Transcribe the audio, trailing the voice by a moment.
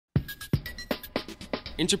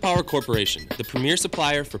Interpower Corporation, the premier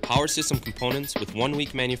supplier for power system components with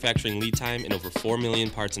 1-week manufacturing lead time and over 4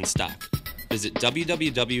 million parts in stock. Visit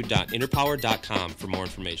www.interpower.com for more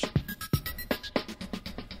information.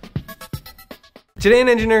 Today in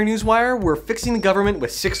Engineering Newswire, we're fixing the government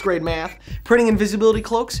with 6th grade math, printing invisibility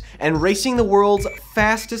cloaks, and racing the world's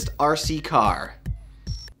fastest RC car.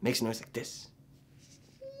 Makes a noise like this.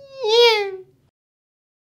 Yeah.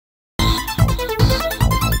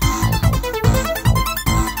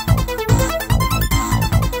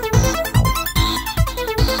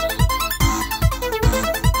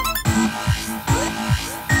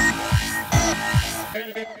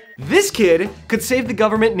 This kid could save the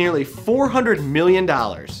government nearly $400 million.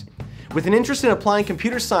 With an interest in applying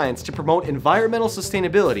computer science to promote environmental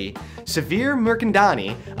sustainability, Suvir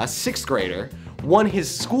Mirchandani, a 6th grader, won his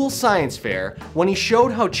school science fair when he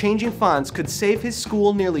showed how changing fonts could save his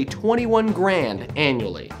school nearly 21 grand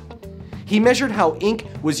annually. He measured how ink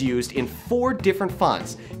was used in 4 different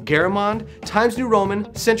fonts: Garamond, Times New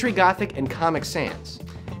Roman, Century Gothic, and Comic Sans.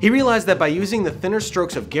 He realized that by using the thinner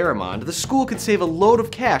strokes of Garamond, the school could save a load of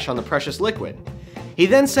cash on the precious liquid. He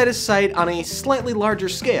then set his sight on a slightly larger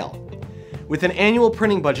scale. With an annual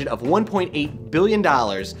printing budget of $1.8 billion,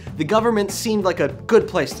 the government seemed like a good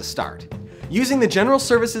place to start. Using the General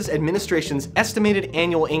Services Administration's estimated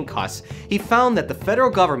annual ink costs, he found that the federal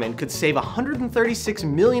government could save $136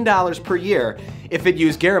 million per year if it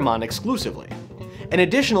used Garamond exclusively. An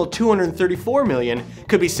additional $234 million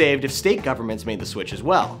could be saved if state governments made the switch as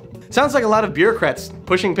well. Sounds like a lot of bureaucrats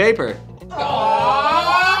pushing paper.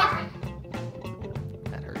 Aww.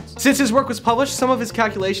 That hurts. Since his work was published, some of his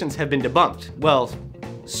calculations have been debunked. Well,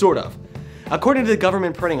 sort of. According to the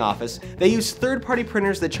government printing office, they use third-party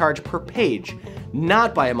printers that charge per page,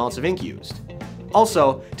 not by amounts of ink used.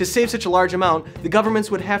 Also, to save such a large amount, the governments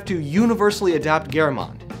would have to universally adopt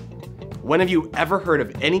Garamond. When have you ever heard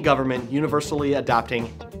of any government universally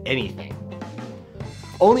adopting anything?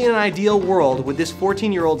 Only in an ideal world would this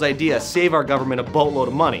 14-year-old's idea save our government a boatload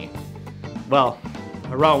of money. Well,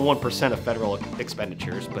 around 1% of federal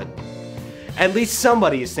expenditures, but at least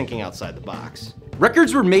somebody is thinking outside the box.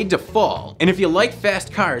 Records were made to fall, and if you like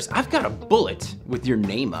fast cars, I've got a bullet with your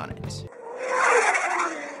name on it.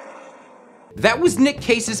 That was Nic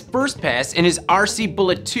Case's first pass in his RC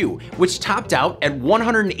Bullet 2, which topped out at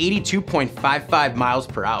 182.55 miles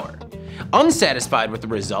per hour. Unsatisfied with the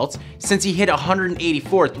results, since he hit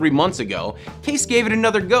 184 3 months ago, Case gave it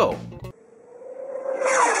another go.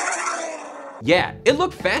 Yeah, it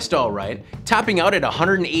looked fast all right, topping out at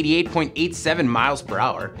 188.87 miles per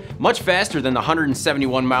hour, much faster than the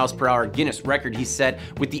 171 miles per hour Guinness record he set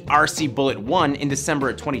with the RC Bullet 1 in December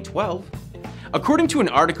of 2012. According to an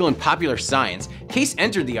article in Popular Science, Case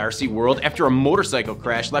entered the RC world after a motorcycle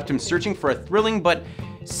crash left him searching for a thrilling but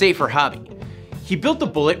safer hobby. He built the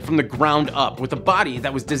Bullet from the ground up with a body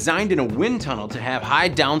that was designed in a wind tunnel to have high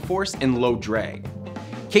downforce and low drag.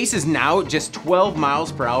 Case is now just 12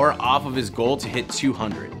 miles per hour off of his goal to hit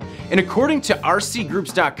 200. And according to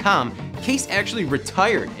RCgroups.com, Case actually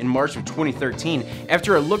retired in March of 2013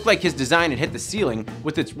 after it looked like his design had hit the ceiling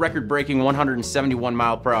with its record-breaking 171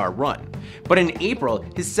 mile per hour run. But in April,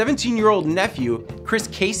 his 17-year-old nephew, Chris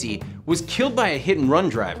Casey, was killed by a hit-and-run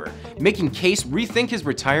driver, making Case rethink his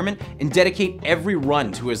retirement and dedicate every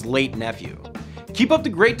run to his late nephew. Keep up the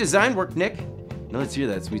great design work, Nick. Now let's hear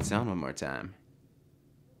that sweet sound one more time.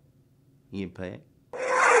 You can play it?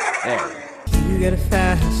 There. You get a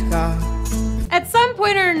fast car. At some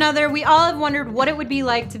point or another, we all have wondered what it would be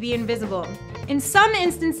like to be invisible. In some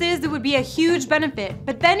instances, it would be a huge benefit,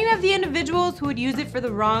 but then you have the individuals who would use it for the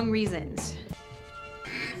wrong reasons.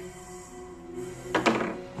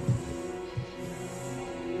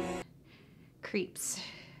 Creeps.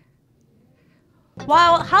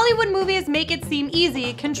 While Hollywood movies make it seem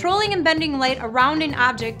easy, controlling and bending light around an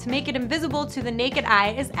object to make it invisible to the naked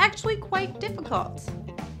eye is actually quite difficult.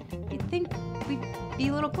 You'd think we'd be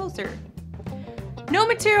a little closer. No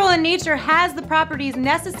material in nature has the properties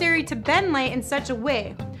necessary to bend light in such a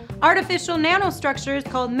way. Artificial nanostructures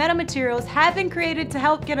called metamaterials have been created to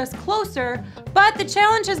help get us closer, but the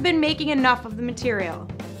challenge has been making enough of the material.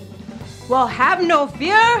 Well, have no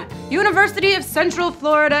fear! University of Central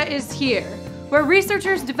Florida is here, where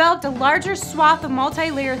researchers developed a larger swath of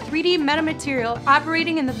multi-layer 3D metamaterial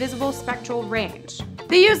operating in the visible spectral range.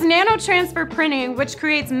 They use nanotransfer printing, which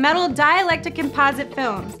creates metal dielectric composite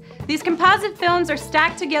films. These composite films are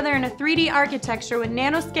stacked together in a 3D architecture with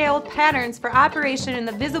nanoscale patterns for operation in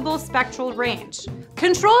the visible spectral range.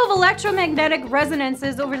 Control of electromagnetic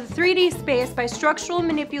resonances over the 3D space by structural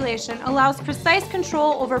manipulation allows precise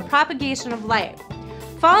control over propagation of light.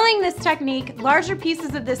 Following this technique, larger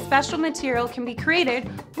pieces of this special material can be created,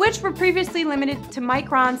 which were previously limited to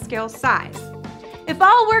micron scale size. If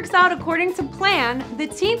all works out according to plan, the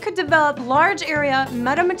team could develop large area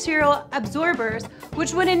metamaterial absorbers,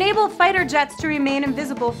 which would enable fighter jets to remain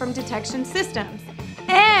invisible from detection systems.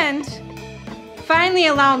 And finally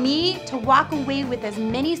allow me to walk away with as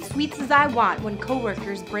many sweets as I want when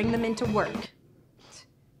coworkers bring them into work.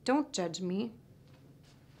 Don't judge me.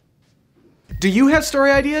 Do you have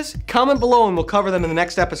story ideas? Comment below and we'll cover them in the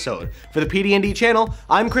next episode. For the PD&D channel,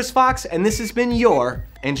 I'm Chris Fox and this has been your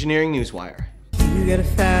Engineering Newswire. You get a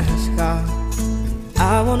fast car.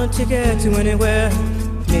 I want a ticket to anywhere.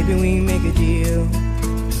 Maybe we make a deal.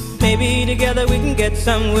 Maybe together we can get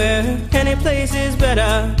somewhere. Any place is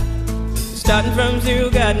better. Starting from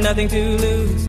zero, got nothing to lose.